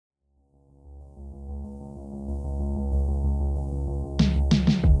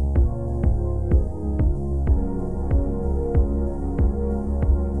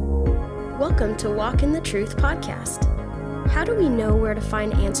Welcome to Walk in the Truth podcast. How do we know where to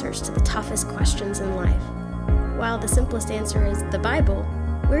find answers to the toughest questions in life? While the simplest answer is the Bible,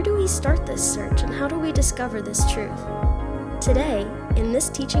 where do we start this search and how do we discover this truth? Today, in this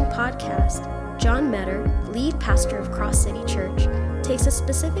teaching podcast, John Metter, lead pastor of Cross City Church, takes a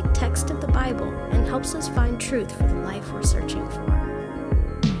specific text of the Bible and helps us find truth for the life we're searching for.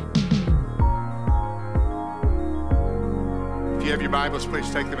 If you have your Bibles,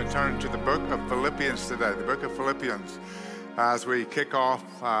 please take them and turn to the book of Philippians today, the book of Philippians, as we kick off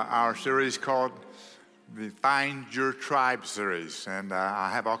our series called the Find Your Tribe series. And I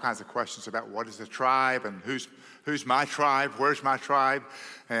have all kinds of questions about what is a tribe and who's my tribe, where's my tribe,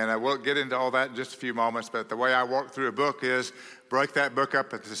 and we'll get into all that in just a few moments. But the way I walk through a book is break that book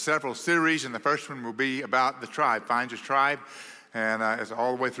up into several series, and the first one will be about the tribe, Find Your Tribe. And it's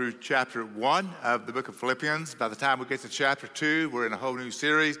all the way through chapter 1 of the book of Philippians. By the time we get to chapter 2, we're in a whole new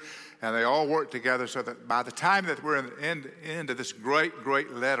series, and they all work together so that by the time that we're in the end of this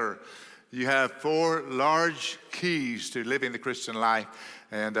great letter, you have 4 large keys to living the Christian life,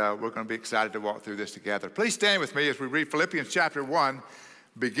 and we're going to be excited to walk through this together. Please stand with me as we read Philippians chapter 1,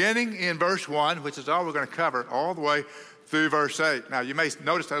 beginning in verse 1, which is all we're going to cover all the way through verse 8. Now, you may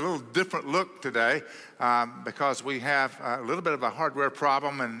notice a little different look today because we have a little bit of a hardware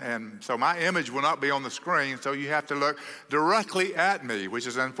problem, and so my image will not be on the screen, so you have to look directly at me, which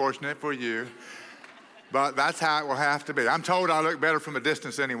is unfortunate for you, but that's how it will have to be. I'm told I look better from a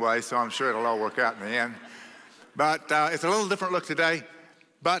distance anyway, so I'm sure it'll all work out in the end. But it's a little different look today,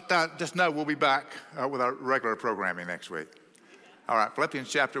 but just know we'll be back with our regular programming next week. All right, Philippians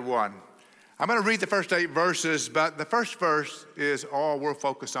chapter 1. I'm going to read the first 8 verses, but the first verse is all we'll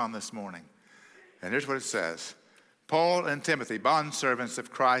focus on this morning. And here's what it says. Paul and Timothy, bondservants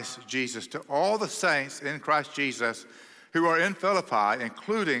of Christ Jesus, to all the saints in Christ Jesus who are in Philippi,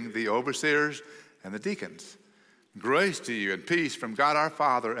 including the overseers and the deacons. Grace to you and peace from God our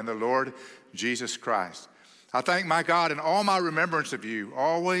Father and the Lord Jesus Christ. I thank my God in all my remembrance of you,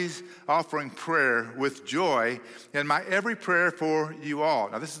 always offering prayer with joy in my every prayer for you all.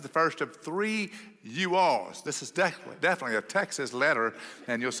 Now, this is the first of 3 you alls. This is definitely a Texas letter,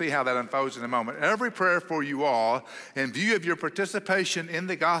 and you'll see how that unfolds in a moment. Every prayer for you all in view of your participation in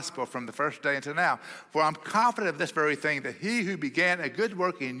the gospel from the first day until now. For I'm confident of this very thing, that he who began a good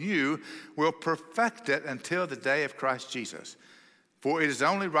work in you will perfect it until the day of Christ Jesus. For it is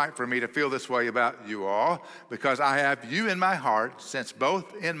only right for me to feel this way about you all, because I have you in my heart, since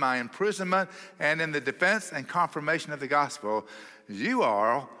both in my imprisonment and in the defense and confirmation of the gospel, you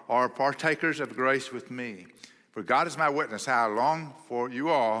all are partakers of grace with me. For God is my witness how I long for you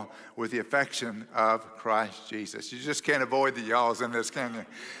all with the affection of Christ Jesus. You just can't avoid the y'alls in this, can you?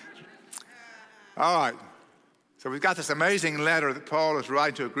 All right. So we've got this amazing letter that Paul is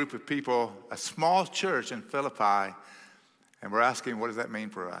writing to a group of people, a small church in Philippi. And we're asking, what does that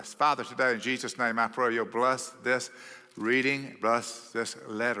mean for us? Father, today in Jesus' name, I pray you'll bless this reading, bless this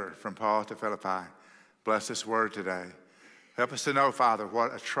letter from Paul to Philippi. Bless this word today. Help us to know, Father,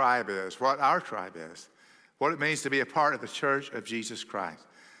 what a tribe is, what our tribe is, what it means to be a part of the church of Jesus Christ.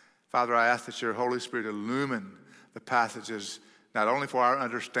 Father, I ask that your Holy Spirit illumine the passages, not only for our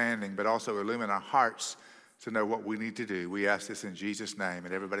understanding, but also illumine our hearts to know what we need to do. We ask this in Jesus' name.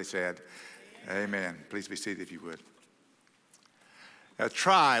 And everybody said, amen. Please be seated if you would. A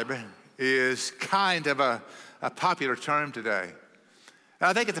tribe is kind of a popular term today. And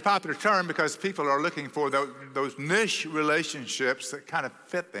I think it's a popular term because people are looking for those niche relationships that kind of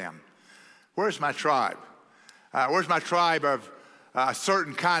fit them. Where's my tribe? Where's my tribe of a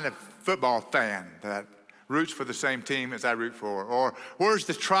certain kind of football fan that roots for the same team as I root for? Or where's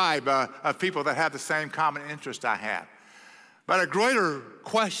the tribe of people that have the same common interest I have? But a greater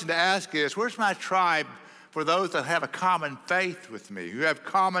question to ask is, where's my tribe for those that have a common faith with me, who have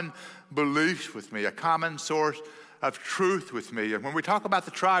common beliefs with me, a common source of truth with me? And when we talk about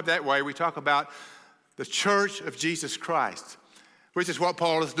the tribe that way, we talk about the church of Jesus Christ, which is what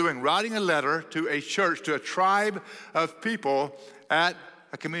Paul is doing, writing a letter to a church, to a tribe of people at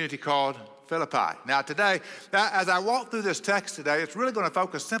a community called Philippi. Now today, as I walk through this text today, it's really going to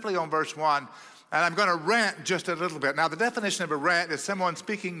focus simply on verse 1, and I'm going to rant just a little bit. Now, the definition of a rant is someone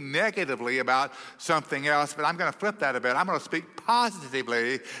speaking negatively about something else, but I'm going to flip that a bit. I'm going to speak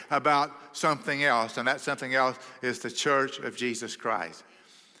positively about something else, and that something else is the church of Jesus Christ.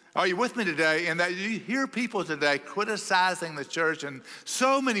 Are you with me today in that you hear people today criticizing the church in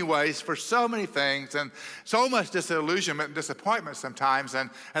so many ways for so many things and so much disillusionment and disappointment sometimes, and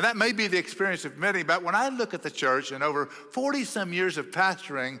that may be the experience of many, but when I look at the church and over 40-some years of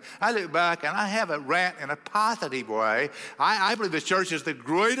pastoring, I look back and I have a rant in a positive way. I believe the church is the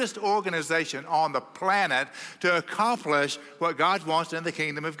greatest organization on the planet to accomplish what God wants in the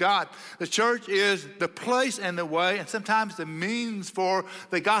kingdom of God. The church is the place and the way and sometimes the means for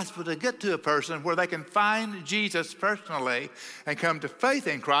the gospel to get to a person where they can find Jesus personally and come to faith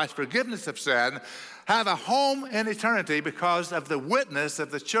in Christ, forgiveness of sin, have a home in eternity because of the witness of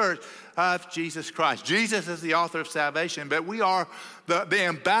the church of Jesus Christ. Jesus is the author of salvation, but we are the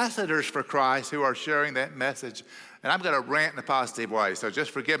ambassadors for Christ who are sharing that message. And I'm going to rant in a positive way, so just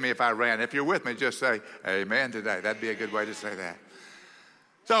forgive me if I rant. If you're with me, just say amen today. That'd be a good way to say that.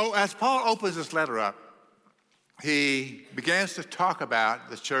 So as Paul opens this letter up, he begins to talk about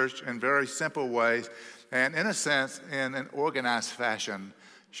the church in very simple ways and, in a sense, in an organized fashion,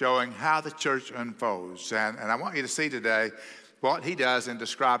 showing how the church unfolds. And I want you to see today what he does in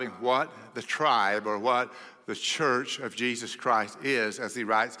describing what the tribe or what the church of Jesus Christ is as he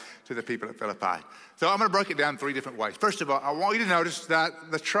writes to the people at Philippi. So I'm going to break it down in three different ways. First of all, I want you to notice that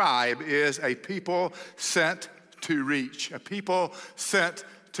the tribe is a people sent to reach, a people sent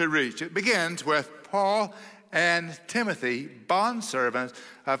to reach. It begins with Paul and Timothy, bondservants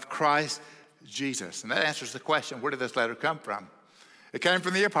of Christ Jesus. And that answers the question, where did this letter come from? It came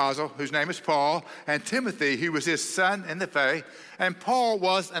from the apostle, whose name is Paul, and Timothy, who was his son in the faith. And Paul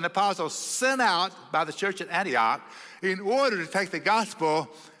was an apostle sent out by the church at Antioch in order to take the gospel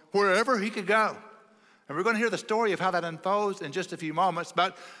wherever he could go. And we're going to hear the story of how that unfolds in just a few moments.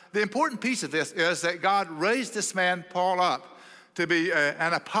 But the important piece of this is that God raised this man, Paul, up to be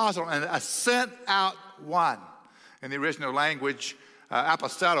an apostle and a sent out one. In the original language,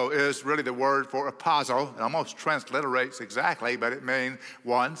 apostello is really the word for apostle. It almost transliterates exactly, but it means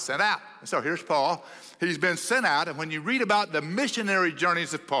one sent out. So here's Paul. He's been sent out, and when you read about the missionary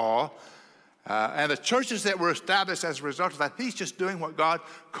journeys of Paul and the churches that were established as a result of that, he's just doing what God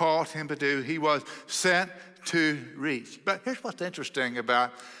called him to do. He was sent to reach. But here's what's interesting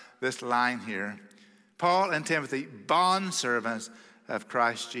about this line here. Paul and Timothy, bondservants of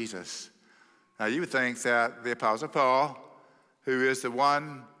Christ Jesus. Now, you would think that the Apostle Paul, who is the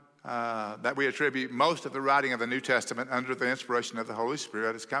one that we attribute most of the writing of the New Testament under the inspiration of the Holy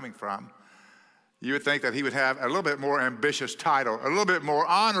Spirit is coming from, you would think that he would have a little bit more ambitious title, a little bit more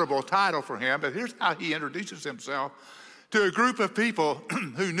honorable title for him. But here's how he introduces himself to a group of people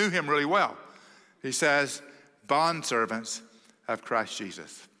who knew him really well. He says, bondservants of Christ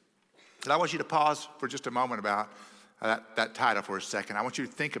Jesus. And I want you to pause for just a moment about that title for a second. I want you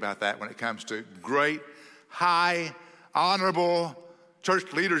to think about that when it comes to great, high, honorable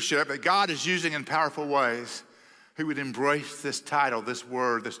church leadership that God is using in powerful ways who would embrace this title, this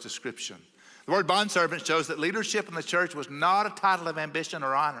word, this description. The word bondservant shows that leadership in the church was not a title of ambition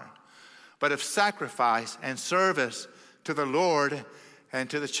or honor, but of sacrifice and service to the Lord and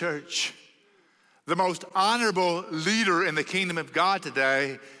to the church. The most honorable leader in the kingdom of God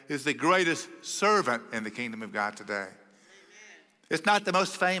today is the greatest servant in the kingdom of God today. Amen. It's not the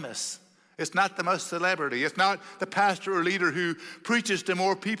most famous. It's not the most celebrity. It's not the pastor or leader who preaches to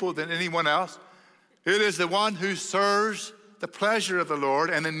more people than anyone else. It is the one who serves the pleasure of the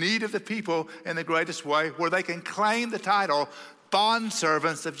Lord and the need of the people in the greatest way, where they can claim the title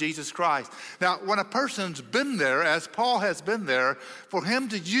bondservants of Jesus Christ. Now, when a person's been there, as Paul has been there, for him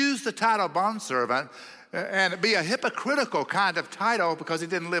to use the title bondservant and be a hypocritical kind of title because he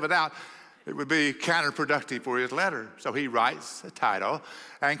didn't live it out, it would be counterproductive for his letter. So he writes a title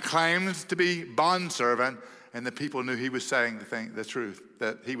and claims to be bondservant, and the people knew he was saying the truth,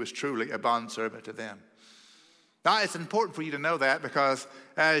 that he was truly a bondservant to them. Now, it's important for you to know that because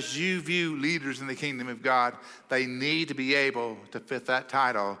as you view leaders in the kingdom of God, they need to be able to fit that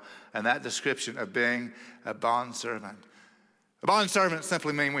title and that description of being a bondservant. A bondservant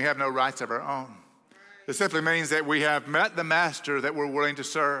simply means we have no rights of our own. It simply means that we have met the master that we're willing to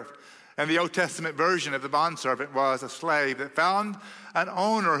serve. And the Old Testament version of the bondservant was a slave that found an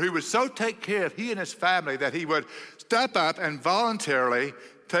owner who would so take care of he and his family that he would step up and voluntarily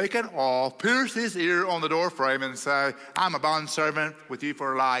take an awl, pierce his ear on the doorframe and say, I'm a bondservant with you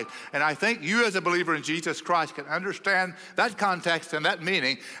for life. And I think you as a believer in Jesus Christ can understand that context and that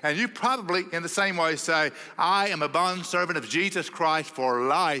meaning. And you probably in the same way say, I am a bondservant of Jesus Christ for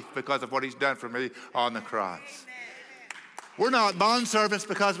life because of what he's done for me on the cross. We're not bondservants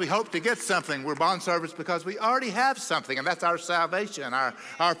because we hope to get something. We're bondservants because we already have something, and that's our salvation,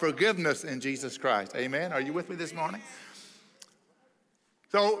 our forgiveness in Jesus Christ. Amen? Are you with me this morning?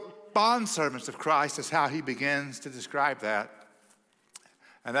 So, bondservants of Christ is how he begins to describe that.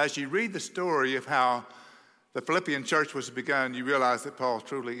 And as you read the story of how the Philippian church was begun, you realize that Paul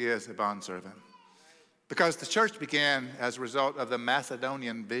truly is a bondservant. Because the church began as a result of the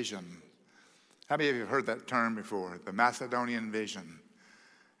Macedonian vision. How many of you have heard that term before? The Macedonian vision.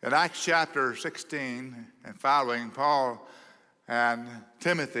 In Acts chapter 16 and following, Paul and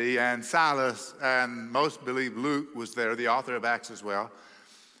Timothy and Silas, and most believe Luke was there, the author of Acts as well.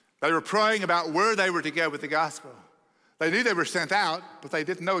 They were praying about where they were to go with the gospel. They knew they were sent out, but they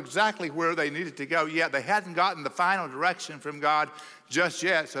didn't know exactly where they needed to go yet. They hadn't gotten the final direction from God just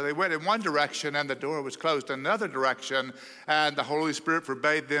yet. So they went in one direction and the door was closed. Another direction and the Holy Spirit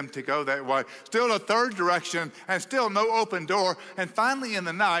forbade them to go that way. Still a third direction and still no open door. And finally in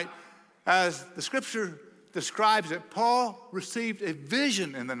the night, as the scripture describes it, Paul received a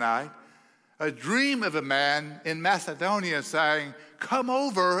vision in the night, a dream of a man in Macedonia saying, "Come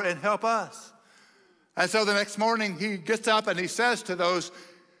over and help us." And so the next morning he gets up and he says to those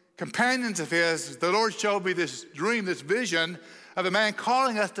companions of his, "The Lord showed me this dream, this vision of a man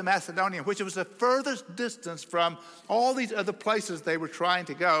calling us to Macedonia," which was the furthest distance from all these other places they were trying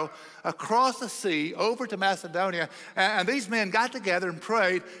to go, across the sea over to Macedonia. And these men got together and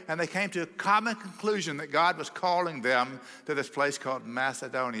prayed, and they came to a common conclusion that God was calling them to this place called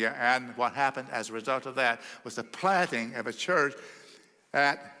Macedonia. And what happened as a result of that was the planting of a church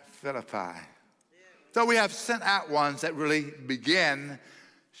at Philippi. So we have sent out ones that really begin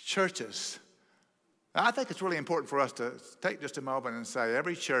churches. Now, I think it's really important for us to take just a moment and say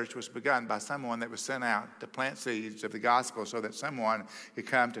every church was begun by someone that was sent out to plant seeds of the gospel so that someone could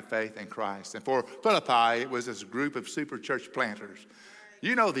come to faith in Christ. And for Philippi, it was this group of super church planters.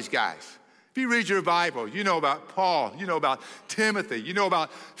 You know these guys. If you read your Bible, you know about Paul, you know about Timothy, you know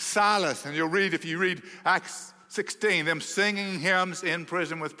about Silas, and if you read Acts 16, them singing hymns in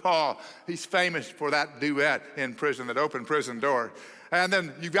prison with Paul. He's famous for that duet in prison, that open prison door. And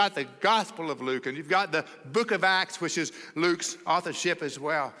then you've got the Gospel of Luke, and you've got the book of Acts, which is Luke's authorship as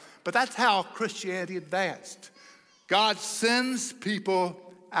well. But that's how Christianity advanced. God sends people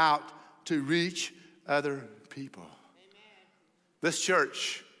out to reach other people. Amen. This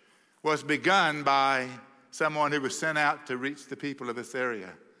church was begun by someone who was sent out to reach the people of this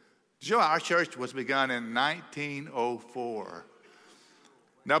area. Did you know our church was begun in 1904?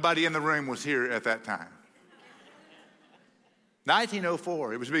 Nobody in the room was here at that time.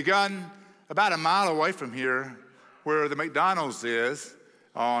 1904. It was begun about a mile away from here where the McDonald's is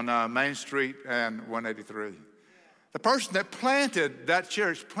on Main Street and 183. The person that planted that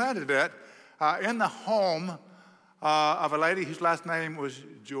church planted it in the home of a lady whose last name was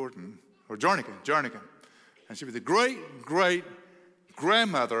Jornigan. And she was the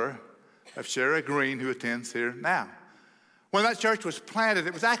great-great-grandmother of Sarah Green, who attends here now. When that church was planted,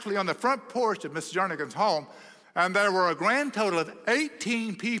 it was actually on the front porch of Miss Jernigan's home, and there were a grand total of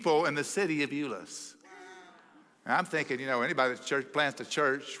 18 people in the city of Euless. And I'm thinking, anybody that plants a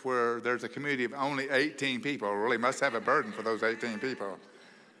church where there's a community of only 18 people really must have a burden for those 18 people.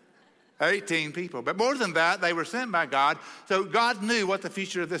 18 people. But more than that, they were sent by God, so God knew what the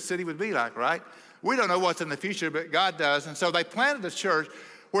future of this city would be like, right? We don't know what's in the future, but God does. And so they planted a church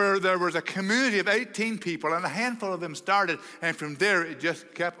where there was a community of 18 people, and a handful of them started, and from there it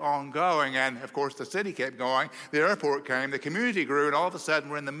just kept on going. And of course the city kept going, the airport came, the community grew, and all of a sudden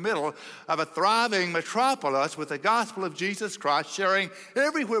we're in the middle of a thriving metropolis with the gospel of Jesus Christ sharing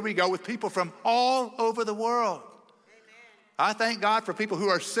everywhere we go with people from all over the world. I thank God for people who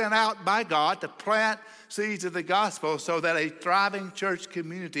are sent out by God to plant seeds of the gospel so that a thriving church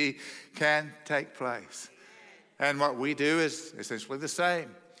community can take place. And what we do is essentially the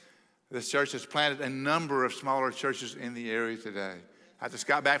same. This church has planted a number of smaller churches in the area today. I just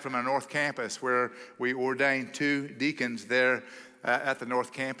got back from our North Campus where we ordained 2 deacons there at the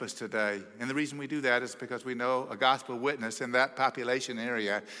North Campus today. And the reason we do that is because we know a gospel witness in that population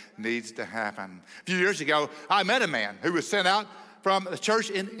area needs to happen. A few years ago, I met a man who was sent out from a church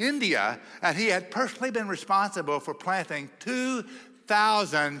in India, and he had personally been responsible for planting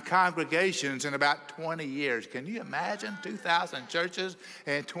 2,000 congregations in about 20 years. Can you imagine 2,000 churches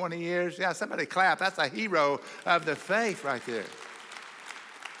in 20 years? Yeah, somebody clap. That's a hero of the faith right there.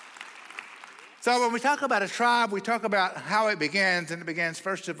 So when we talk about a tribe, we talk about how it begins, and it begins,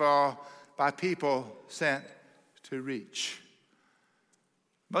 first of all, by people sent to reach.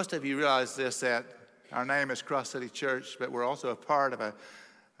 Most of you realize this, that our name is Cross City Church, but we're also a part of a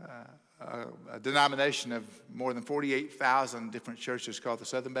denomination of more than 48,000 different churches called the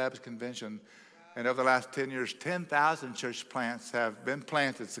Southern Baptist Convention. And over the last 10 years, 10,000 church plants have been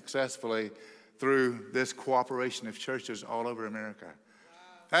planted successfully through this cooperation of churches all over America.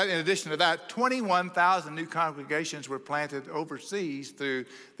 In addition to that, 21,000 new congregations were planted overseas through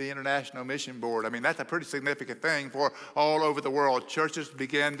the International Mission Board. I mean, that's a pretty significant thing for all over the world. Churches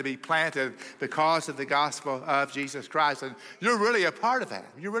began to be planted because of the gospel of Jesus Christ. And you're really a part of that.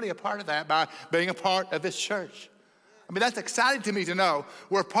 You're really a part of that by being a part of this church. I mean, that's exciting to me to know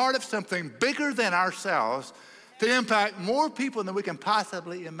we're part of something bigger than ourselves to impact more people than we can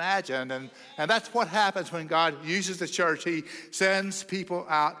possibly imagine. And that's what happens when God uses the church. He sends people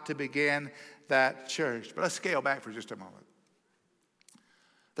out to begin that church. But let's scale back for just a moment.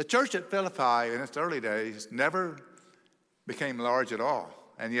 The church at Philippi in its early days never became large at all,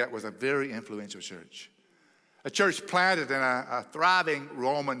 and yet was a very influential church. A church planted in a thriving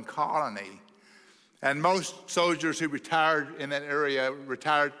Roman colony. And most soldiers who retired in that area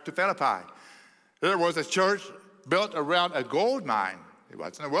retired to Philippi. There was a church built around a gold mine. It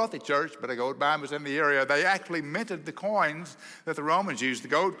wasn't a wealthy church, but a gold mine was in the area. They actually minted the coins that the Romans used, the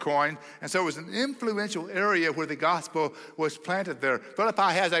gold coin. And so it was an influential area where the gospel was planted there. Philippi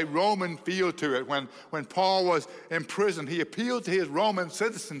has a Roman feel to it. When Paul was in prison, he appealed to his Roman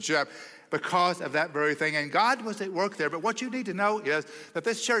citizenship because of that very thing. And God was at work there. But what you need to know is that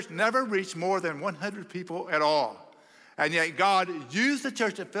this church never reached more than 100 people at all. And yet God used the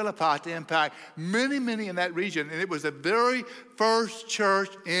church at Philippi to impact many, many in that region. And it was the very first church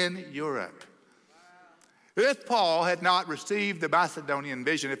in Europe. If Paul had not received the Macedonian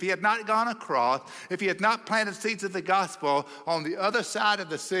vision, if he had not gone across, if he had not planted seeds of the gospel on the other side of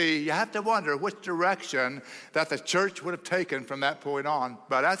the sea, you have to wonder which direction that the church would have taken from that point on.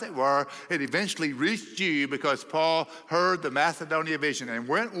 But as it were, it eventually reached you because Paul heard the Macedonian vision and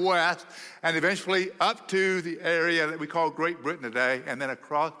went west and eventually up to the area that we call Great Britain today and then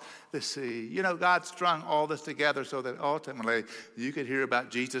across the sea. You know, God strung all this together so that ultimately you could hear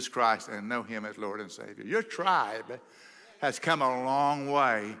about Jesus Christ and know him as Lord and Savior. Your tribe has come a long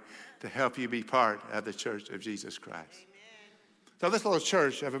way to help you be part of the church of Jesus Christ. Amen. So this little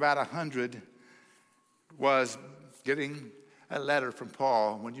church of about 100 was getting a letter from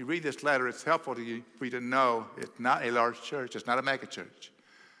Paul. When you read this letter, it's helpful to you for you to know it's not a large church. It's not a mega church.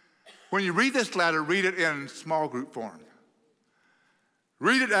 When you read this letter, read it in small group form.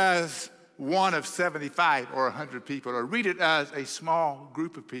 Read it as one of 75 or 100 people, or read it as a small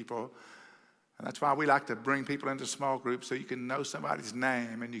group of people. And that's why we like to bring people into small groups so you can know somebody's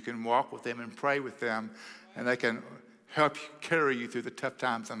name and you can walk with them and pray with them and they can help you carry you through the tough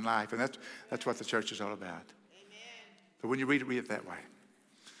times in life. And that's what the church is all about. Amen. So when you read it that way.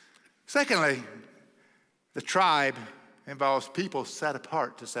 Secondly, the tribe involves people set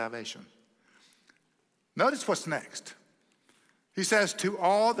apart to salvation. Notice what's next. He says, to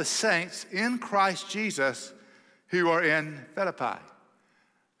all the saints in Christ Jesus who are in Philippi.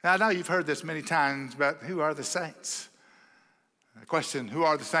 Now, I know you've heard this many times, but who are the saints? The question, who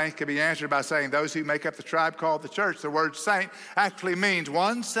are the saints, can be answered by saying those who make up the tribe called the church. The word saint actually means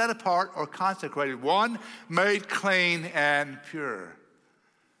one set apart or consecrated, one made clean and pure.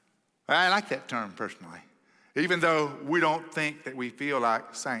 I like that term personally, even though we don't think that we feel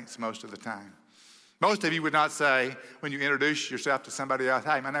like saints most of the time. Most of you would not say, when you introduce yourself to somebody else,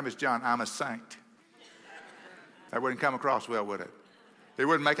 hey, my name is John, I'm a saint. That wouldn't come across well, would it? It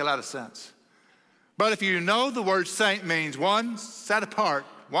wouldn't make a lot of sense. But if you know the word saint means one set apart,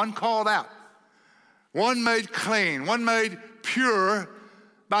 one called out, one made clean, one made pure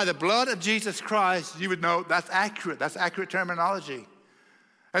by the blood of Jesus Christ, you would know that's accurate. That's accurate terminology.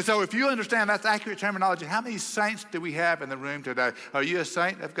 And so if you understand that's accurate terminology, how many saints do we have in the room today? Are you a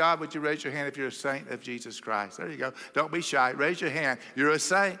saint of God? Would you raise your hand if you're a saint of Jesus Christ? There you go. Don't be shy. Raise your hand. You're a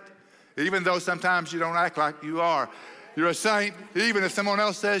saint. Even though sometimes you don't act like you are. You're a saint even if someone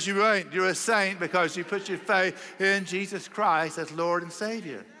else says you ain't. You're a saint because you put your faith in Jesus Christ as Lord and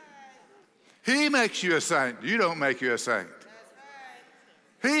Savior. He makes you a saint. You don't make you a saint.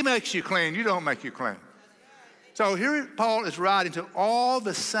 He makes you clean. You don't make you clean. So here Paul is writing to all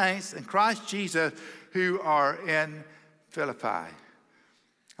the saints in Christ Jesus who are in Philippi.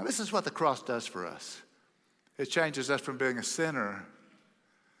 Now this is what the cross does for us. It changes us from being a sinner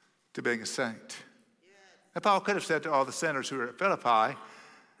to being a saint. And Paul could have said to all the sinners who are at Philippi,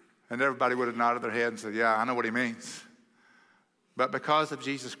 and everybody would have nodded their head and said, yeah, I know what he means. But because of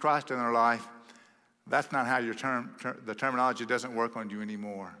Jesus Christ in their life, that's not how the terminology doesn't work on you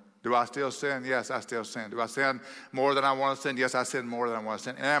anymore. Do I still sin? Yes, I still sin. Do I sin more than I want to sin? Yes, I sin more than I want to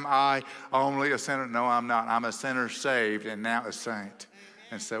sin. Am I only a sinner? No, I'm not. I'm a sinner saved and now a saint. Amen.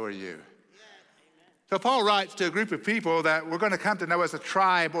 And so are you. So Paul writes to a group of people that we're going to come to know as a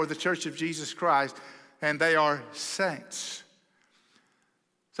tribe or the church of Jesus Christ, and they are saints.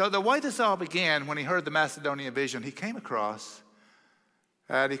 So the way this all began, when he heard the Macedonian vision, he came across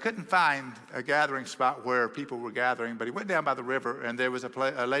And he couldn't find a gathering spot where people were gathering, but he went down by the river, and there was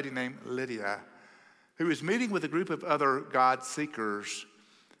a lady named Lydia who was meeting with a group of other God seekers,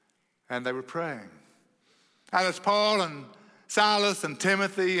 and they were praying. And as Paul and Silas and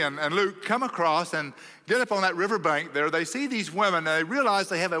Timothy and Luke come across and get up on that riverbank there, they see these women, and they realize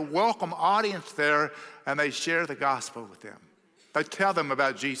they have a welcome audience there, and they share the gospel with them. They tell them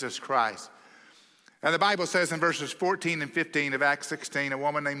about Jesus Christ. And the Bible says in verses 14 and 15 of Acts 16, a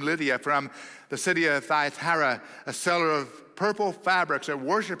woman named Lydia from the city of Thyatira, a seller of purple fabrics, a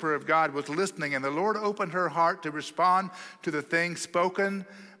worshiper of God, was listening, and the Lord opened her heart to respond to the things spoken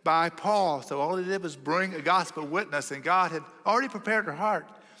by Paul. So all he did was bring a gospel witness, and God had already prepared her heart.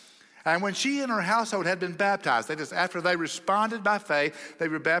 And when she and her household had been baptized, after they responded by faith, they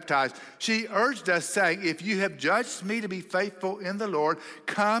were baptized, she urged us, saying, if you have judged me to be faithful in the Lord,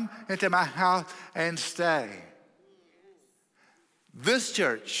 come into my house and stay. This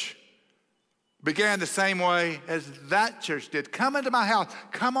church began the same way as that church did. Come into my house,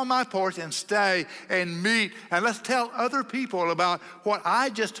 come on my porch and stay and meet, and let's tell other people about what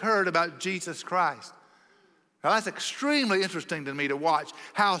I just heard about Jesus Christ. Now that's extremely interesting to me to watch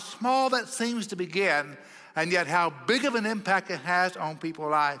how small that seems to begin, and yet how big of an impact it has on people's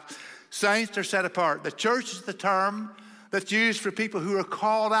lives. Saints are set apart. The church is the term that's used for people who are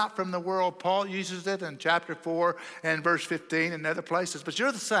called out from the world. Paul uses it in chapter 4 and verse 15 and other places. But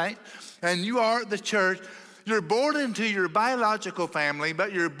you're the saint, and you are the church. You're born into your biological family,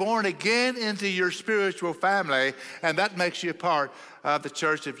 but you're born again into your spiritual family, and that makes you a part of the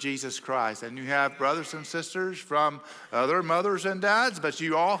church of Jesus Christ. And you have brothers and sisters from other mothers and dads, but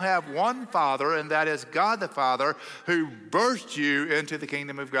you all have one Father, and that is God the Father, who birthed you into the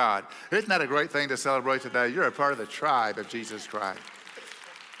kingdom of God. Isn't that a great thing to celebrate today? You're a part of the tribe of Jesus Christ.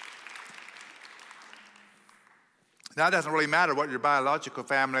 Now, it doesn't really matter what your biological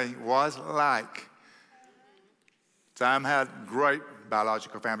family was like. Some had great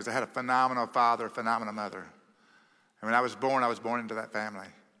biological families. I had a phenomenal father, a phenomenal mother. And when I was born into that family.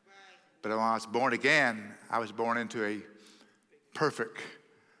 But when I was born again, I was born into a perfect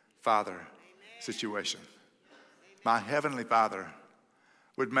father situation. My heavenly Father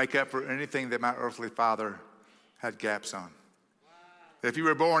would make up for anything that my earthly father had gaps on. If you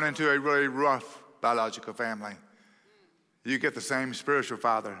were born into a really rough biological family, you get the same spiritual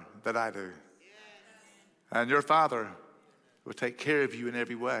father that I do. And your Father will take care of you in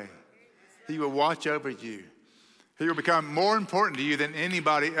every way. He will watch over you. He will become more important to you than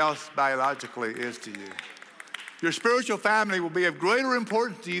anybody else biologically is to you. Your spiritual family will be of greater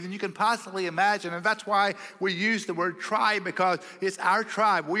importance to you than you can possibly imagine. And that's why we use the word tribe, because it's our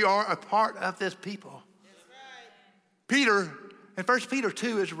tribe. We are a part of this people. Peter, in 1 Peter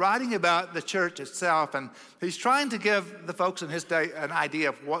 2, is writing about the church itself, and he's trying to give the folks in his day an idea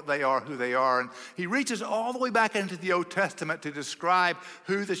of what they are, who they are. And he reaches all the way back into the Old Testament to describe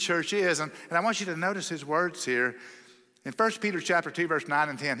who the church is. And I want you to notice his words here. In 1 Peter chapter 2, verse 9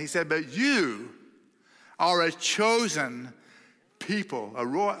 and 10, he said, but you are a chosen people, a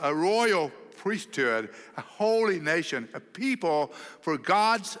royal priesthood, a holy nation, a people for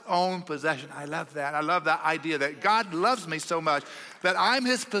God's own possession. I love that. I love that idea that God loves me so much that I'm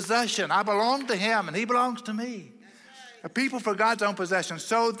his possession. I belong to him and he belongs to me. A people for God's own possession,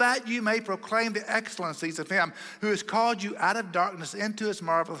 so that you may proclaim the excellencies of him who has called you out of darkness into his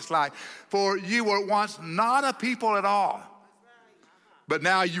marvelous light. For you were once not a people at all, but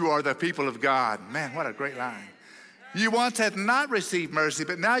now you are the people of God. Man, what a great line. You once had not received mercy,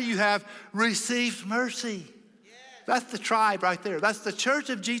 but now you have received mercy. That's the tribe right there. That's the church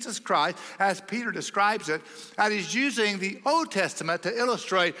of Jesus Christ, as Peter describes it. And he's using the Old Testament to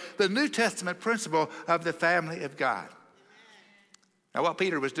illustrate the New Testament principle of the family of God. Now, what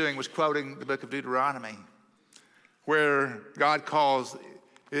Peter was doing was quoting the book of Deuteronomy, where God calls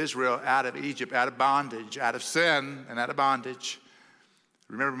Israel out of Egypt, out of bondage, out of sin and out of bondage.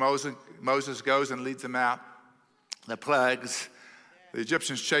 Remember, Moses goes and leads them out. The plagues, the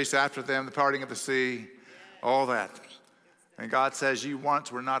Egyptians chase after them, the parting of the sea, all that. And God says, you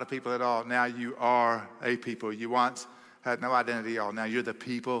once were not a people at all. Now you are a people. You once had no identity at all. Now you're the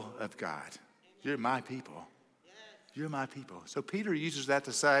people of God. You're my people. You're my people. So Peter uses that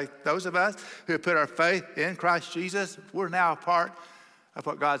to say, those of us who have put our faith in Christ Jesus, we're now a part of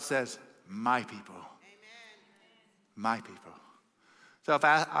what God says, my people. My people. So if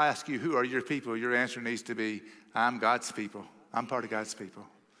I ask you, who are your people? Your answer needs to be, I'm God's people. I'm part of God's people.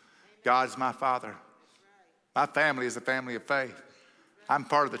 God is my Father. My family is a family of faith. I'm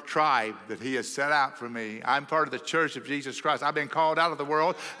part of the tribe that he has set out for me. I'm part of the church of Jesus Christ. I've been called out of the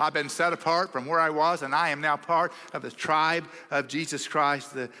world. I've been set apart from where I was, and I am now part of the tribe of Jesus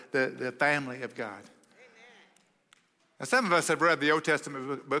Christ, the family of God. Now, some of us have read the Old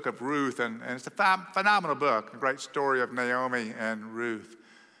Testament book of Ruth, and it's a phenomenal book, a great story of Naomi and Ruth.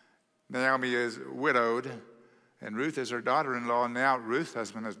 Naomi is widowed, and Ruth is her daughter-in-law, and now Ruth's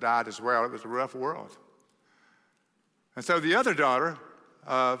husband has died as well. It was a rough world. And so the other daughter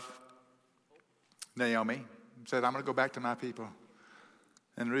of Naomi said, I'm going to go back to my people.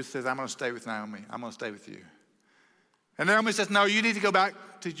 And Ruth says, I'm going to stay with Naomi. I'm going to stay with you. And Naomi says, no, you need to go back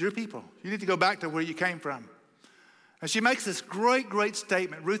to your people. You need to go back to where you came from. And she makes this great, great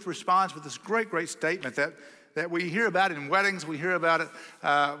statement. Ruth responds with this great, great statement that we hear about in weddings. We hear about it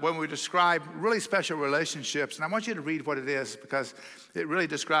when we describe really special relationships. And I want you to read what it is because it really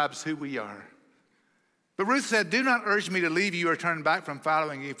describes who we are. But Ruth said, do not urge me to leave you or turn back from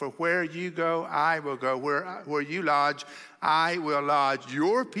following you, for where you go, I will go. Where you lodge, I will lodge.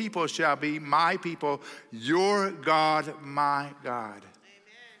 Your people shall be my people, your God, my God. Amen.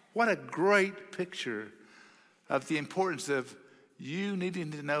 What a great picture of the importance of you needing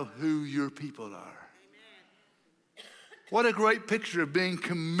to know who your people are. Amen. What a great picture of being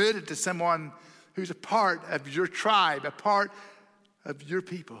committed to someone who's a part of your tribe, a part of your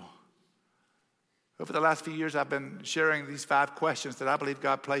people. Over the last few years, I've been sharing these 5 questions that I believe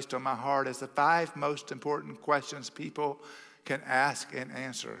God placed on my heart as the 5 most important questions people can ask and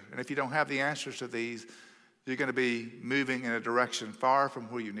answer. And if you don't have the answers to these, you're going to be moving in a direction far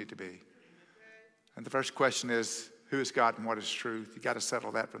from where you need to be. And the first question is, who is God and what is truth? You've got to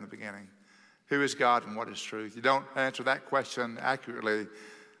settle that from the beginning. Who is God and what is truth? You don't answer that question accurately,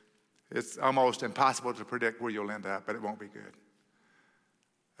 it's almost impossible to predict where you'll end up, but it won't be good.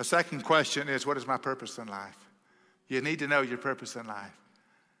 The second question is, what is my purpose in life? You need to know your purpose in life.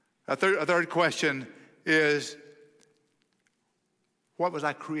 A third question is, what was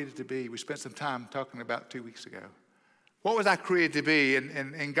I created to be? We spent some time talking about 2 weeks ago. What was I created to be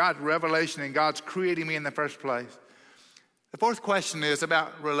in God's revelation and God's creating me in the first place? The fourth question is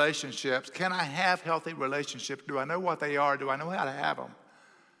about relationships. Can I have healthy relationships? Do I know what they are? Do I know how to have them?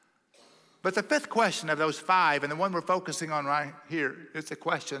 But the fifth question of those 5, and the one we're focusing on right here, is the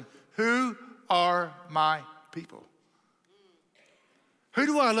question, who are my people? Who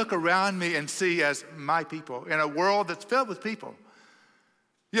do I look around me and see as my people in a world that's filled with people?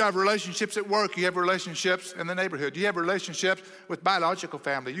 You have relationships at work. You have relationships in the neighborhood. You have relationships with biological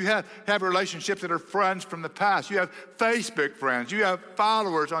family. You have relationships that are friends from the past. You have Facebook friends. You have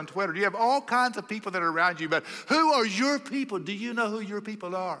followers on Twitter. You have all kinds of people that are around you. But who are your people? Do you know who your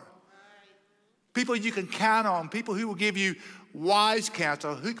people are? People you can count on, people who will give you wise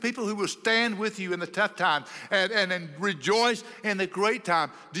counsel, people who will stand with you in the tough times and rejoice in the great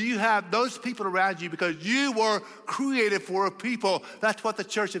time. Do you have those people around you? Because you were created for a people. That's what the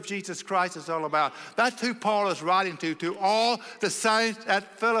Church of Jesus Christ is all about. That's who Paul is writing to all the saints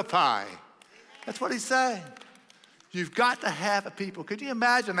at Philippi. That's what he's saying. You've got to have a people. Could you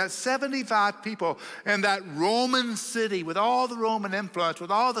imagine that 75 people in that Roman city with all the Roman influence,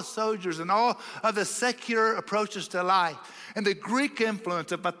 with all the soldiers and all of the secular approaches to life, and the Greek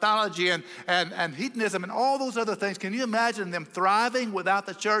influence of mythology and hedonism and all those other things? Can you imagine them thriving without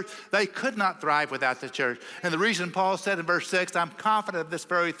the church? They could not thrive without the church. And the reason Paul said in verse 6, I'm confident of this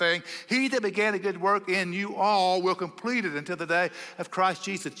very thing. He that began a good work in you all will complete it until the day of Christ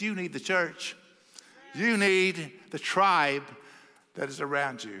Jesus. You need the church. You need the tribe that is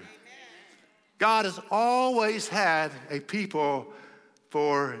around you. God has always had a people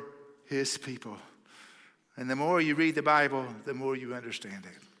for his people. And the more you read the Bible, the more you understand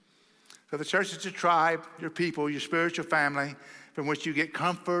it. So the church is your tribe, your people, your spiritual family, from which you get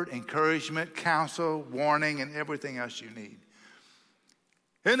comfort, encouragement, counsel, warning, and everything else you need.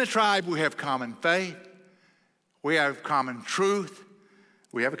 In the tribe, we have common faith. We have common truth.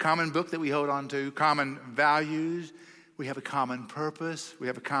 We have a common book that we hold on to, common values. We have a common purpose. We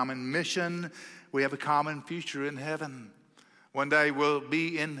have a common mission. We have a common future in heaven. One day we'll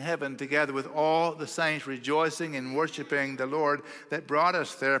be in heaven together with all the saints, rejoicing and worshiping the Lord that brought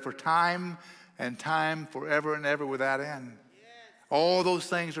us there for time and time, forever and ever without end. Yes. All those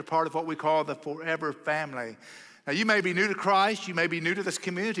things are part of what we call the forever family. Now, you may be new to Christ. You may be new to this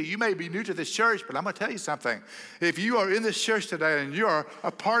community. You may be new to this church, but I'm going to tell you something. If you are in this church today and you're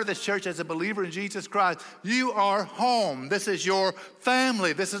a part of this church as a believer in Jesus Christ, you are home. This is your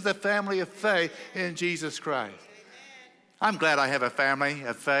family. This is the family of faith in Jesus Christ. I'm glad I have a family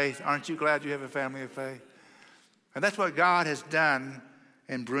of faith. Aren't you glad you have a family of faith? And that's what God has done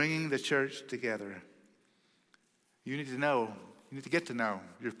in bringing the church together. You need to know You need to get to know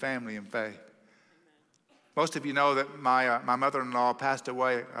your family in faith. Most of you know that my mother-in-law passed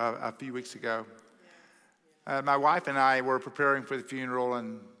away a few weeks ago. My wife and I were preparing for the funeral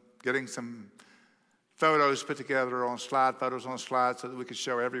and getting some photos put together on photos on slides so that we could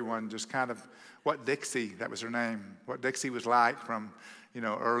show everyone just kind of what Dixie, that was her name, what Dixie was like from,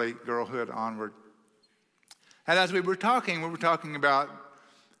 early girlhood onward. And as we were talking about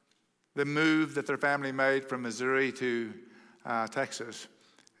the move that their family made from Missouri to Texas.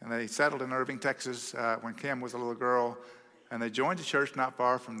 And they settled in Irving, Texas when Kim was a little girl. And they joined a church not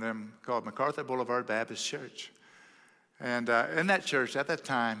far from them called MacArthur Boulevard Baptist Church. And in that church at that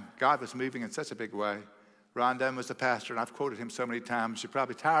time, God was moving in such a big way. Ron Dunn was the pastor, and I've quoted him so many times. You're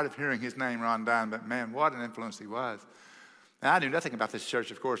probably tired of hearing his name, Ron Dunn, but man, what an influence he was. Now, I knew nothing about this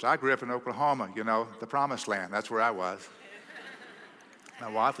church, of course. I grew up in Oklahoma, the promised land. That's where I was. My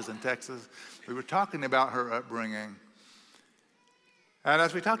wife was in Texas. We were talking about her upbringing. And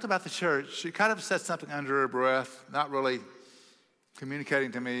as we talked about the church, she kind of said something under her breath, not really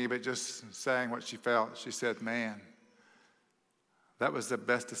communicating to me, but just saying what she felt. She said, man, that was the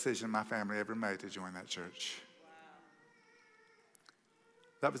best decision my family ever made to join that church. Wow.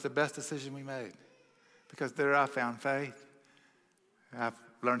 That was the best decision we made. Because there I found faith. I've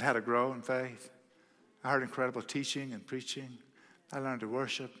learned how to grow in faith. I heard incredible teaching and preaching. I learned to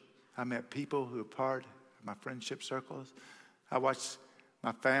worship. I met people who were part of my friendship circles. I watched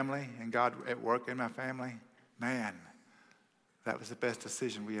my family and God at work in my family. Man, that was the best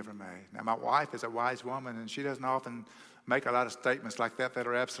decision we ever made. Now, my wife is a wise woman, and she doesn't often make a lot of statements like that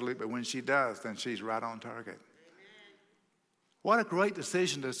are absolute, but when she does, then she's right on target. Amen. What a great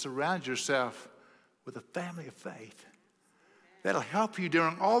decision to surround yourself with a family of faith. That'll help you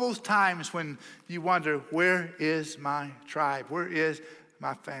during all those times when you wonder, where is my tribe? Where is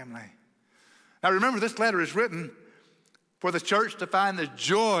my family? Now remember, this letter is written for the church to find the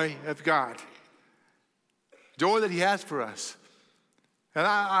joy of God. Joy that he has for us. And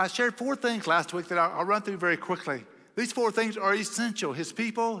I shared 4 things last week that I'll run through very quickly. These 4 things are essential. His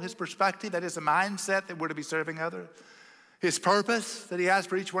people, his perspective, that is a mindset that we're to be serving others. His purpose that he has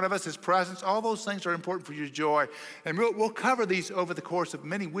for each one of us, his presence, all those things are important for your joy. And we'll cover these over the course of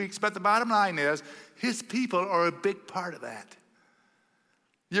many weeks. But the bottom line is, his people are a big part of that.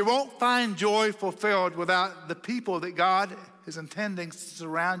 You won't find joy fulfilled without the people that God is intending to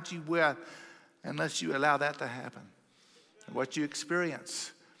surround you with unless you allow that to happen. And what you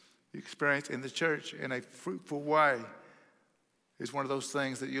experience in the church in a fruitful way is one of those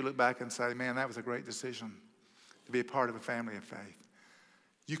things that you look back and say, man, that was a great decision. To be a part of a family of faith.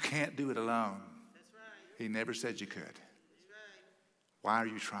 You can't do it alone. That's right. He never said you could. That's right. Why are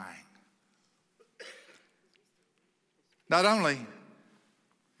you trying? Not only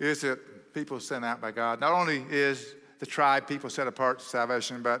is it people sent out by God, not only is the tribe people set apart to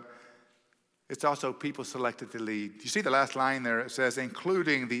salvation, but it's also people selected to lead. You see the last line there, it says,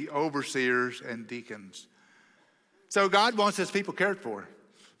 including the overseers and deacons. So God wants his people cared for.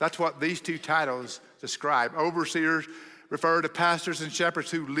 That's what these 2 titles describe. Overseers refer to pastors and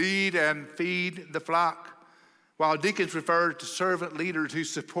shepherds who lead and feed the flock, while deacons refer to servant leaders who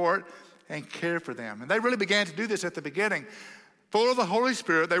support and care for them. And they really began to do this at the beginning. Full of the Holy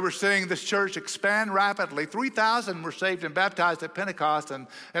Spirit, they were seeing this church expand rapidly. 3,000 were saved and baptized at Pentecost, and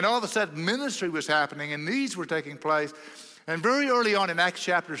all of a sudden ministry was happening and needs were taking place. And very early on in Acts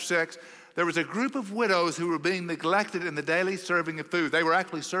chapter 6, there was a group of widows who were being neglected in the daily serving of food. They were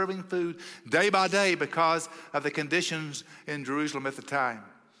actually serving food day by day because of the conditions in Jerusalem at the time.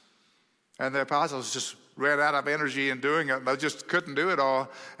 And the apostles just ran out of energy in doing it. They just couldn't do it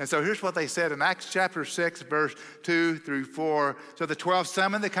all. And so here's what they said in Acts chapter 6, verse 2 through 4. So the 12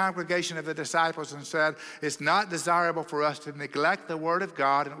 summoned the congregation of the disciples and said, it's not desirable for us to neglect the word of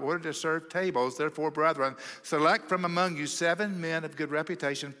God in order to serve tables. Therefore, brethren, select from among you 7 men of good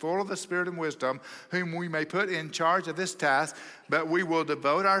reputation, full of the Spirit and wisdom, whom we may put in charge of this task, but we will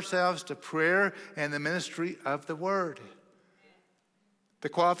devote ourselves to prayer and the ministry of the word. The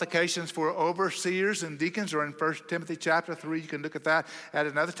qualifications for overseers and deacons are in 1 Timothy chapter 3. You can look at that at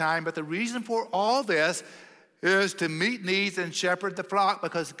another time. But the reason for all this is to meet needs and shepherd the flock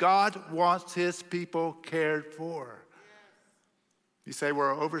because God wants his people cared for. You say,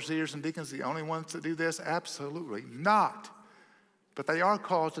 were overseers and deacons the only ones that do this? Absolutely not. But they are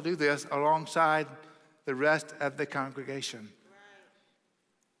called to do this alongside the rest of the congregation.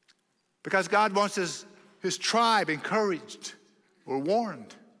 Because God wants his tribe encouraged, or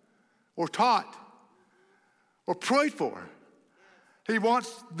warned, or taught, or prayed for. He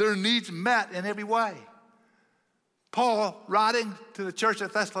wants their needs met in every way. Paul, writing to the church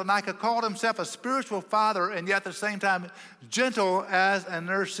at Thessalonica, called himself a spiritual father and yet at the same time gentle as a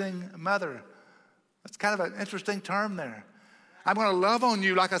nursing mother. That's kind of an interesting term there. I'm going to love on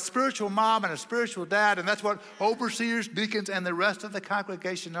you like a spiritual mom and a spiritual dad, and that's what overseers, deacons, and the rest of the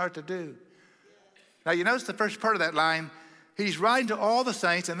congregation are to do. Now, you notice the first part of that line, he's writing to all the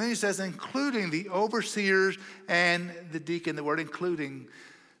saints, and then he says, including the overseers and the deacon. The word including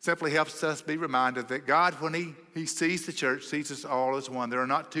simply helps us be reminded that God, when he sees the church, sees us all as one. There are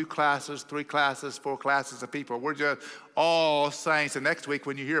not 2 classes, 3 classes, 4 classes of people. We're just all saints. And next week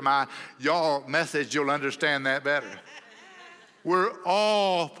when you hear my y'all message, you'll understand that better. We're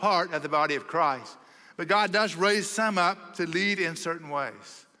all part of the body of Christ. But God does raise some up to lead in certain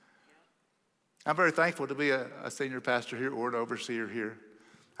ways. I'm very thankful to be a senior pastor here or an overseer here.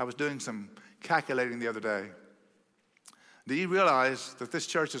 I was doing some calculating the other day. Do you realize that this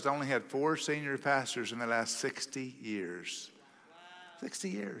church has only had 4 senior pastors in the last 60 years? 60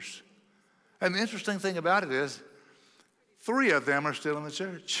 years. And the interesting thing about it is 3 of them are still in the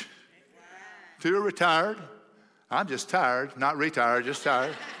church. 2 are retired. I'm just tired, not retired, just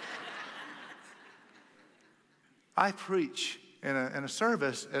tired. I preach in a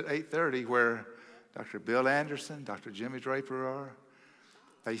service at 8:30 where Dr. Bill Anderson, Dr. Jimmy Draper are.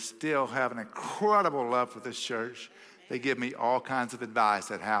 They still have an incredible love for this church. They give me all kinds of advice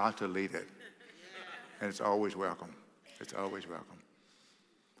at how to lead it. And it's always welcome. It's always welcome.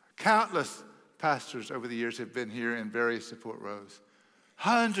 Countless pastors over the years have been here in various support roles.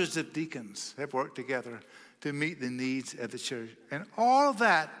 Hundreds of deacons have worked together to meet the needs of the church. And all of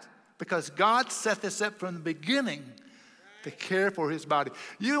that because God set this up from the beginning to care for his body.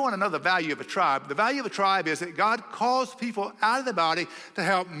 You want to know the value of a tribe. The value of a tribe is that God calls people out of the body to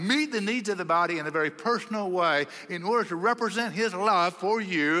help meet the needs of the body in a very personal way in order to represent his love for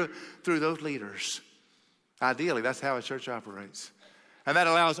you through those leaders. Ideally, that's how a church operates. And that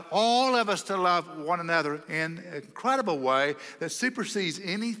allows all of us to love one another in an incredible way that supersedes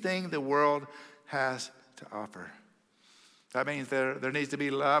anything the world has to offer. That means there needs to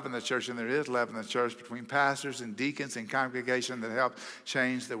be love in the church, and there is love in the church between pastors and deacons and congregation that help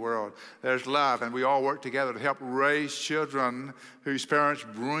change the world. There's love, and we all work together to help raise children whose parents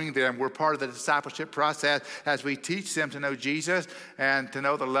bring them. We're part of the discipleship process as we teach them to know Jesus and to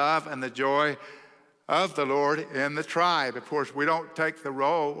know the love and the joy of the Lord in the tribe. Of course, we don't take the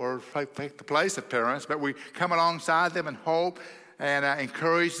role or take the place of parents, but we come alongside them and hope and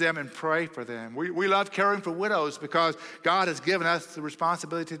encourage them and pray for them. We love caring for widows because God has given us the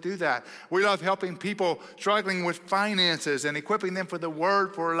responsibility to do that. We love helping people struggling with finances and equipping them for the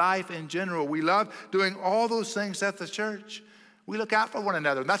word for life in general. We love doing all those things at the church. We look out for one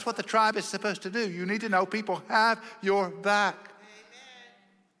another. And that's what the tribe is supposed to do. You need to know people have your back.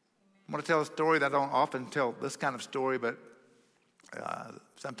 I'm going to tell a story that I don't often tell this kind of story, but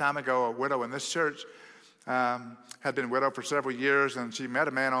some time ago, a widow in this church had been widowed for several years, and she met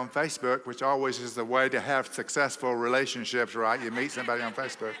a man on Facebook, which always is the way to have successful relationships, right? You meet somebody on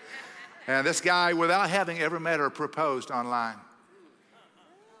Facebook. And this guy, without having ever met her, proposed online.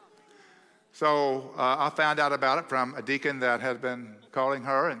 So I found out about it from a deacon that had been calling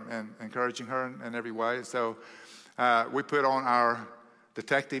her and encouraging her in every way. So we put on our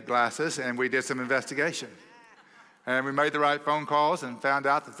detective glasses and we did some investigation. And we made the right phone calls and found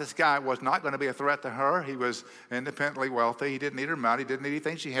out that this guy was not going to be a threat to her. He was independently wealthy. He didn't need her money, didn't need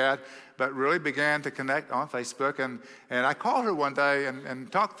anything she had, but really began to connect on Facebook. And I called her one day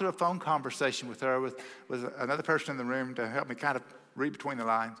and talked through a phone conversation with her with another person in the room to help me kind of read between the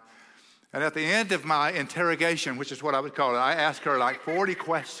lines. And at the end of my interrogation, which is what I would call it, I asked her like 40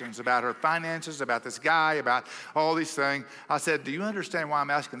 questions about her finances, about this guy, about all these things. I said, do you understand why I'm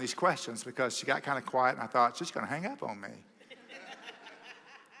asking these questions? Because she got kind of quiet, and I thought, she's going to hang up on me.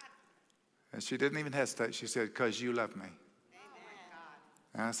 And she didn't even hesitate. She said, because you love me.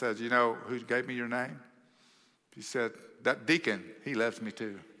 And I said, you know who gave me your name? She said, that deacon, he loves me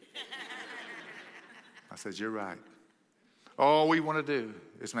too. I said, you're right. All we want to do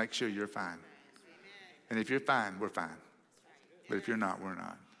is make sure you're fine. And if you're fine, we're fine. But if you're not, we're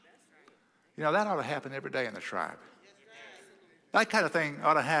not. You know, that ought to happen every day in the tribe. That kind of thing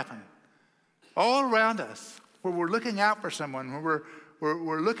ought to happen all around us, where we're looking out for someone, where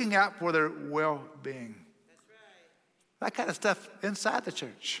we're looking out for their well-being. That kind of stuff inside the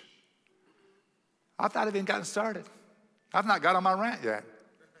church. I've not even gotten started. I've not got on my rant yet.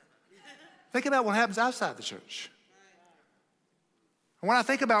 Think about what happens outside the church. And when I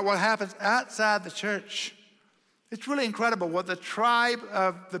think about what happens outside the church, it's really incredible what the tribe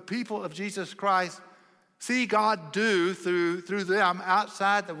of the people of Jesus Christ see God do through them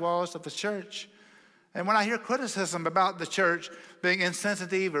outside the walls of the church. And when I hear criticism about the church being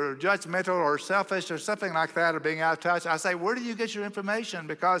insensitive or judgmental or selfish or something like that, or being out of touch, I say, where do you get your information?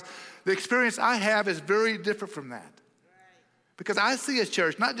 Because the experience I have is very different from that. Because I see a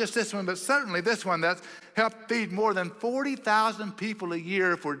church, not just this one, but certainly this one, that's helped feed more than 40,000 people a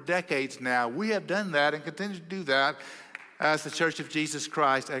year for decades now. We have done that and continue to do that as the Church of Jesus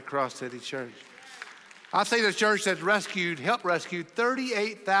Christ at Cross City Church. I've seen a church that's helped rescue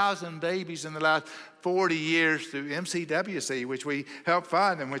 38,000 babies in the last 40 years through MCWC, which we helped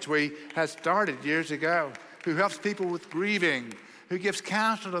fund and which we had started years ago, who helps people with grieving, who gives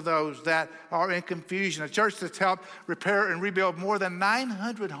counsel to those that are in confusion. A church that's helped repair and rebuild more than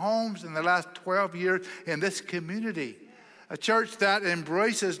 900 homes in the last 12 years in this community. A church that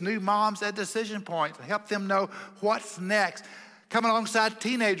embraces new moms at decision points, help them know what's next. Come alongside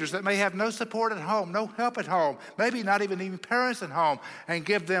teenagers that may have no support at home, no help at home, maybe not even parents at home, and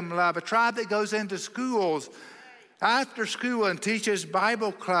give them love. A tribe that goes into schools after school and teaches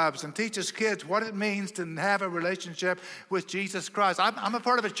Bible clubs and teaches kids what it means to have a relationship with Jesus Christ. I'm a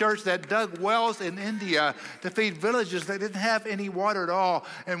part of a church that dug wells in India to feed villages that didn't have any water at all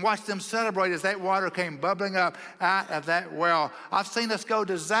and watched them celebrate as that water came bubbling up out of that well. I've seen us go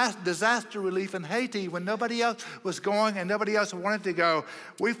disaster relief in Haiti when nobody else was going and nobody else wanted to go.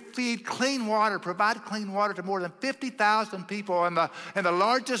 We feed clean water, provide clean water to more than 50,000 people in the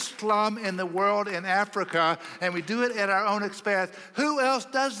largest slum in the world in Africa, and we do it at our own expense. Who else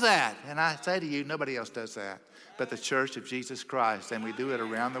does that? And I say to you, nobody else does that but the Church of Jesus Christ, and we do it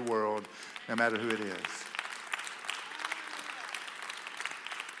around the world, no matter who it is.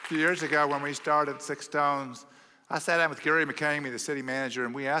 A few years ago when we started Six Stones, I sat down with Gary McCamey, the city manager,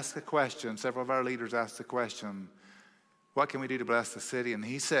 and we asked the question, several of our leaders asked the question, what can we do to bless the city? And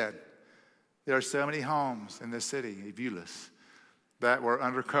he said, there are so many homes in this city, Ebulis, that were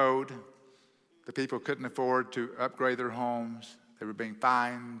under code. The people couldn't afford to upgrade their homes. They were being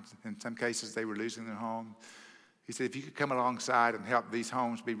fined. In some cases, they were losing their home. He said, if you could come alongside and help these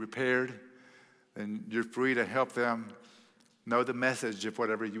homes be repaired, then you're free to help them know the message of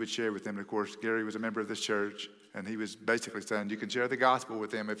whatever you would share with them. And of course, Gary was a member of this church, and he was basically saying, you can share the gospel with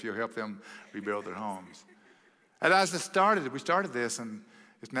them if you help them rebuild their homes. And as we started this, and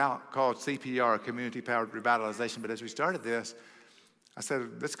it's now called CPR, Community Powered Revitalization, but as we started this, I said,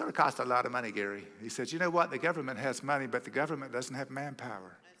 it's going to cost a lot of money, Gary. He said, you know what? The government has money, but the government doesn't have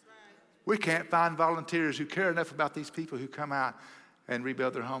manpower. That's right. We can't find volunteers who care enough about these people who come out and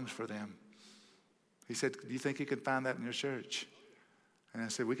rebuild their homes for them. He said, do you think you can find that in your church? And I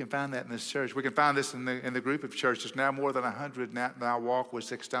said, we can find that in this church. We can find this in the group of churches. Now more than 100 now walk with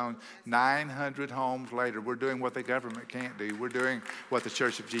Six Stones. 900 homes later, we're doing what the government can't do. We're doing what the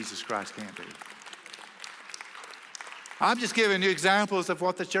Church of Jesus Christ can't do. I'm just giving you examples of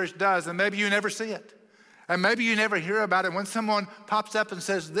what the church does, and maybe you never see it. And maybe you never hear about it. When someone pops up and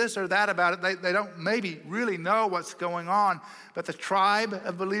says this or that about it, they don't maybe really know what's going on. But the tribe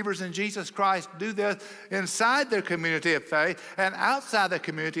of believers in Jesus Christ do this inside their community of faith and outside their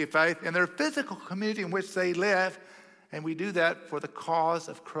community of faith, in their physical community in which they live. And we do that for the cause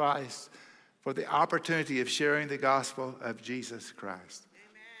of Christ, for the opportunity of sharing the gospel of Jesus Christ.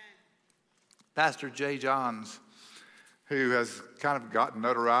 Amen. Pastor Jay Johns, who has kind of gotten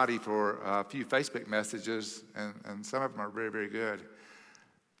notoriety for a few Facebook messages, and some of them are very, very good,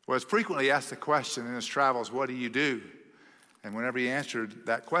 was frequently asked the question in his travels, what do you do? And whenever he answered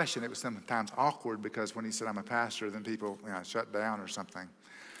that question, it was sometimes awkward, because when he said, I'm a pastor, then people shut down or something.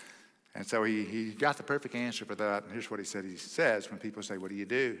 And so he got the perfect answer for that, and here's what he said. He says, when people say, what do you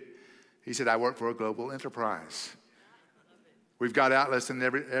do? He said, I work for a global enterprise. We've got outlets in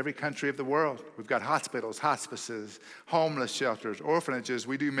every country of the world. We've got hospitals, hospices, homeless shelters, orphanages.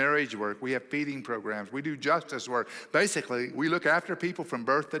 We do marriage work. We have feeding programs. We do justice work. Basically, we look after people from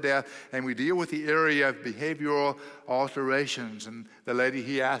birth to death, and we deal with the area of behavioral alterations. And the lady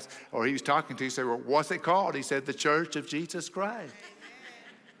he asked, or he was talking to, said, well, what's it called? He said, the Church of Jesus Christ.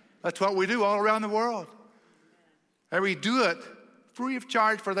 That's what we do all around the world. And we do it free of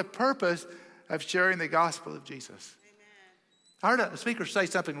charge for the purpose of sharing the gospel of Jesus. I heard a speaker say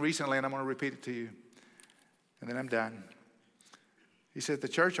something recently, and I'm going to repeat it to you, and then I'm done. He said, the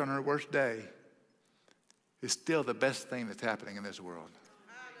church on her worst day is still the best thing that's happening in this world.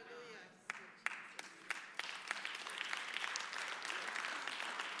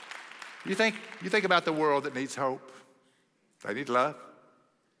 You think about the world that needs hope. They need love.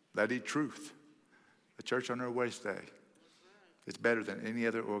 They need truth. The church on her worst day is better than any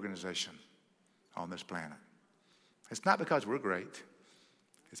other organization on this planet. It's not because we're great.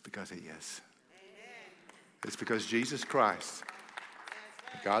 It's because he is. Amen. It's because Jesus Christ,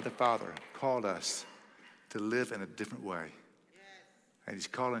 God the Father, called us to live in a different way. And he's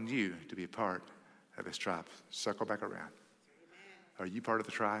calling you to be a part of his tribe. Circle back around. Are you part of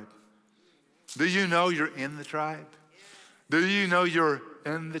the tribe? Do you know you're in the tribe? Do you know you're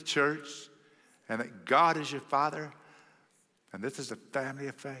in the church and that God is your Father? And this is a family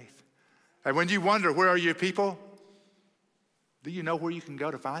of faith. And when you wonder, where are your people? Do you know where you can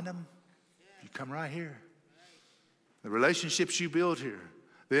go to find them? You come right here. The relationships you build here,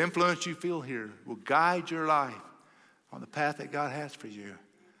 the influence you feel here will guide your life on the path that God has for you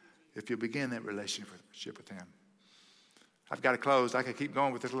if you begin that relationship with him. I've got to close. I could keep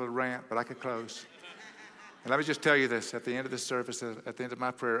going with this little rant, but I could close. And let me just tell you this. At the end of this service, at the end of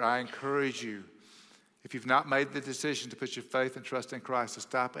my prayer, I encourage you, if you've not made the decision to put your faith and trust in Christ, to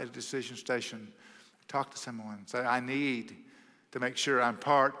stop at a decision station, talk to someone, say, I need to make sure I'm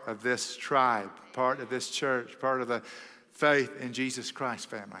part of this tribe, part of this church, part of the faith in Jesus Christ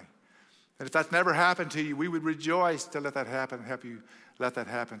family. And if that's never happened to you, we would rejoice to let that happen and help you let that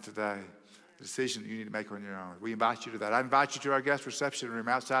happen today. A decision that you need to make on your own. We invite you to that. I invite you to our guest reception room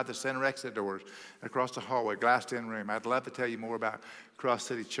outside the center exit doors, across the hallway, glassed-in room. I'd love to tell you more about Cross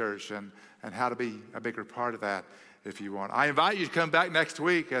City Church and how to be a bigger part of that if you want. I invite you to come back next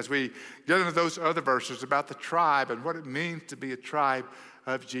week as we get into those other verses about the tribe and what it means to be a tribe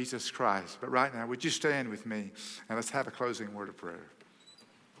of Jesus Christ. But right now, would you stand with me and let's have a closing word of prayer.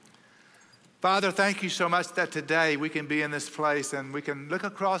 Father, thank you so much that today we can be in this place and we can look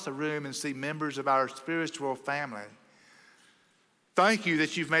across the room and see members of our spiritual family. Thank you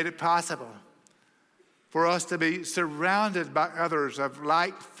that you've made it possible for us to be surrounded by others of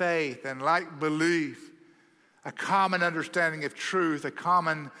like faith and like belief, a common understanding of truth, a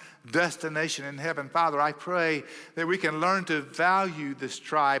common destination in heaven. Father, I pray that we can learn to value this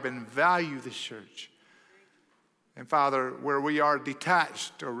tribe and value this church. And Father, where we are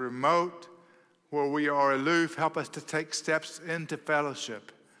detached or remote, where we are aloof, help us to take steps into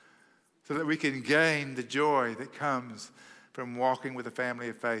fellowship so that we can gain the joy that comes from walking with a family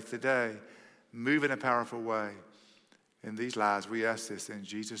of faith today. Move in a powerful way in these lives. We ask this in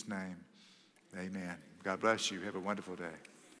Jesus' name. Amen. God bless you. Have a wonderful day.